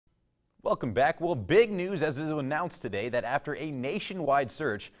Welcome back. Well, big news as is announced today that after a nationwide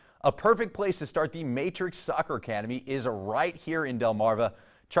search, a perfect place to start the Matrix Soccer Academy is right here in Delmarva.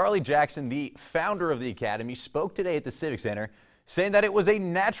 Charlie Jackson, the founder of the academy, spoke today at the Civic Center, saying that it was a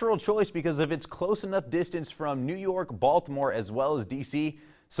natural choice because of its close enough distance from New York, Baltimore, as well as D.C.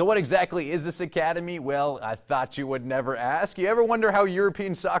 So what exactly is this academy? Well, I thought you would never ask. You ever wonder how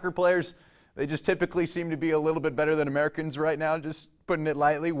European soccer players, they just typically seem to be a little bit better than Americans right now, just putting it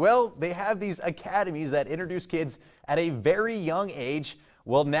lightly? Well, they have these academies that introduce kids at a very young age.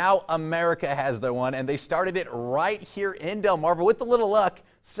 Well, now America has their one, and they started it right here in Delmarva. With a little luck,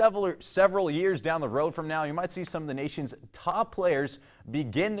 several years down the road from now, you might see some of the nation's top players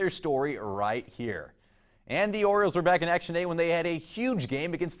begin their story right here. And the Orioles were back in action today when they had a huge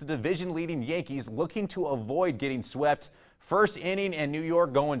game against the division-leading Yankees, looking to avoid getting swept. First inning, and New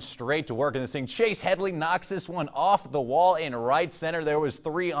York going straight to work in this thing. Chase Headley knocks this one off the wall in right center. There was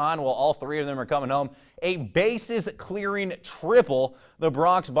 3 on, while all 3 of them are coming home. A bases-clearing triple. The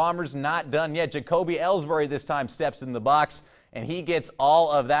Bronx Bombers not done yet. Jacoby Ellsbury this time steps in the box, and he gets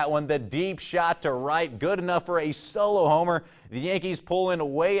all of that one. The deep shot to right, good enough for a solo homer. The Yankees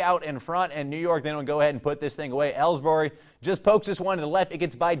pulling way out in front, and New York then will go ahead and put this thing away. Ellsbury just pokes this one to the left. It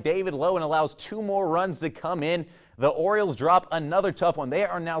gets by David Lowe and allows 2 more runs to come in. The Orioles drop another tough one. They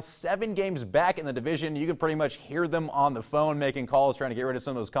are now 7 games back in the division. You can pretty much hear them on the phone making calls, trying to get rid of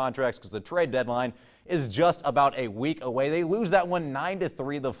some of those contracts because the trade deadline is just about a week away. They lose that one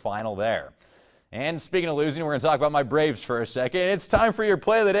 9-3, the final there. And speaking of losing, we're going to talk about my Braves for a second. It's time for your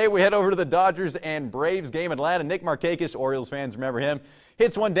play of the day. We head over to the Dodgers and Braves game in Atlanta. Nick Markakis, Orioles fans remember him,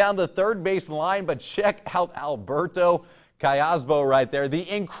 hits one down the third base line, but check out Alberto Callasbo right there. The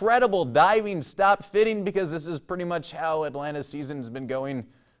incredible diving stop, fitting because this is pretty much how Atlanta's season has been going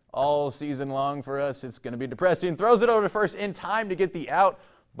all season long for us. It's going to be depressing. Throws it over to first in time to get the out.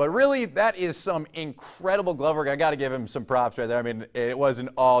 But really, that is some incredible glove work. I got to give him some props right there. I mean, it wasn't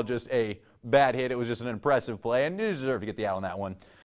all just a bad hit. It was just an impressive play, and you deserve to get the out on that one.